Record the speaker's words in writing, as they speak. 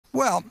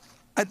Well,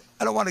 I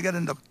don't want to get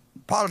into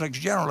politics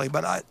generally,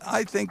 but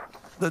I think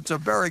that's a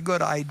very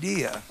good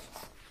idea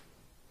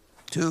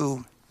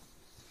to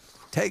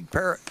take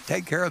care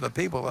of the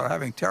people that are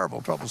having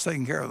terrible troubles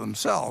taking care of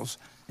themselves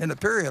in a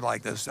period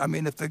like this. I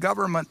mean, if the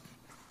government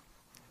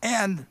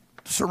and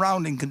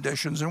surrounding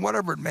conditions and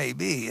whatever it may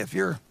be, if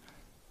you're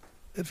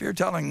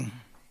telling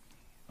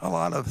a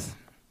lot of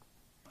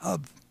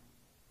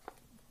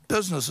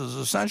businesses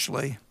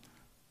essentially,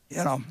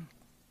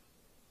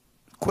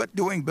 quit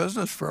doing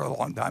business for a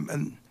long time,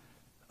 and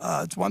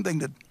it's one thing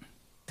to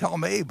tell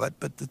me, but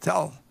to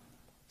tell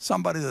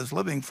somebody that's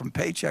living from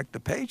paycheck to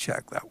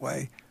paycheck that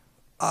way,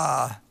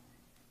 I'm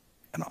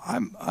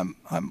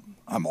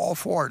all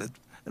for it.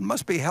 It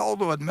must be hell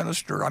to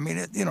administer. I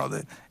mean,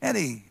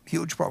 any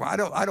huge program.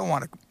 I don't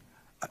want to.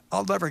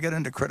 I'll never get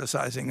into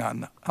criticizing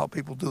on how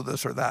people do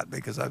this or that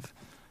because I've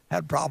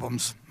had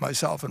problems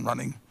myself in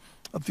running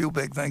a few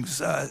big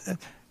things.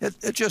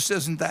 It just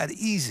isn't that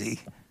easy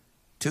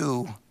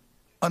to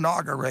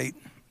inaugurate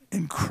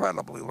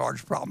incredibly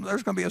large problems.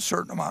 There's going to be a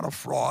certain amount of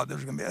fraud.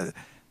 There's going to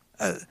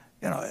be,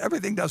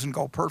 everything doesn't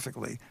go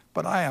perfectly.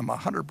 But I am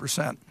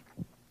 100%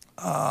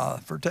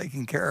 for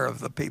taking care of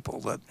the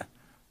people that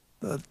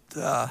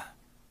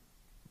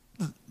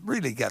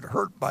really get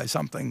hurt by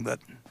something that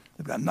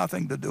they've got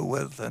nothing to do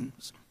with, and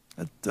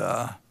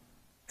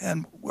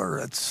where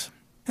it's,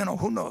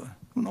 who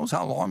knows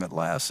how long it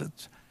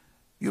lasts.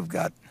 You've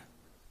got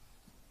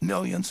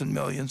millions and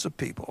millions of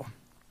people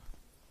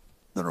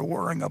that are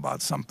worrying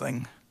about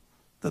something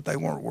that they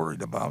weren't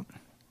worried about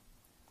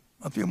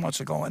a few months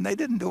ago, and they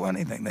didn't do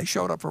anything. They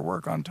showed up for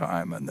work on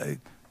time, and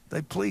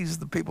they pleased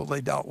the people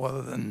they dealt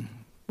with, and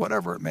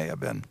whatever it may have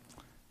been.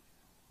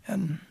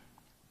 And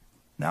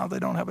now they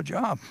don't have a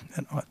job,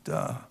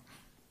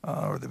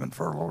 or they've been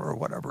furloughed or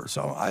whatever.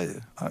 So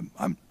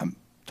I'm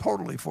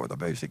totally for the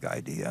basic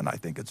idea, and I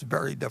think it's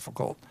very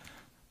difficult.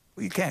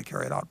 You can't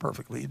carry it out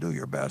perfectly. You do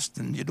your best,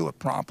 and you do it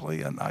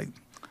promptly. And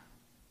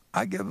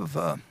I give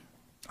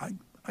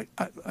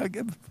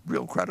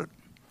real credit,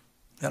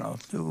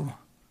 to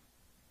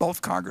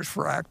both Congress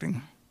for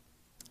acting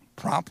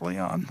promptly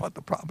on what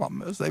the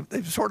problem is.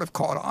 They've sort of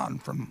caught on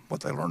from what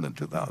they learned in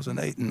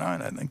 2008 and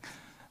 9, I think.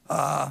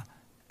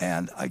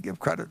 And I give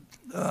credit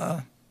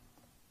to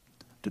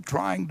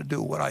trying to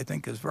do what I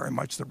think is very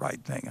much the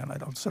right thing, and I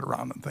don't sit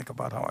around and think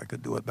about how I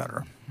could do it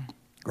better.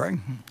 Greg?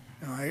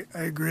 I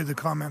agree with the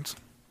comments.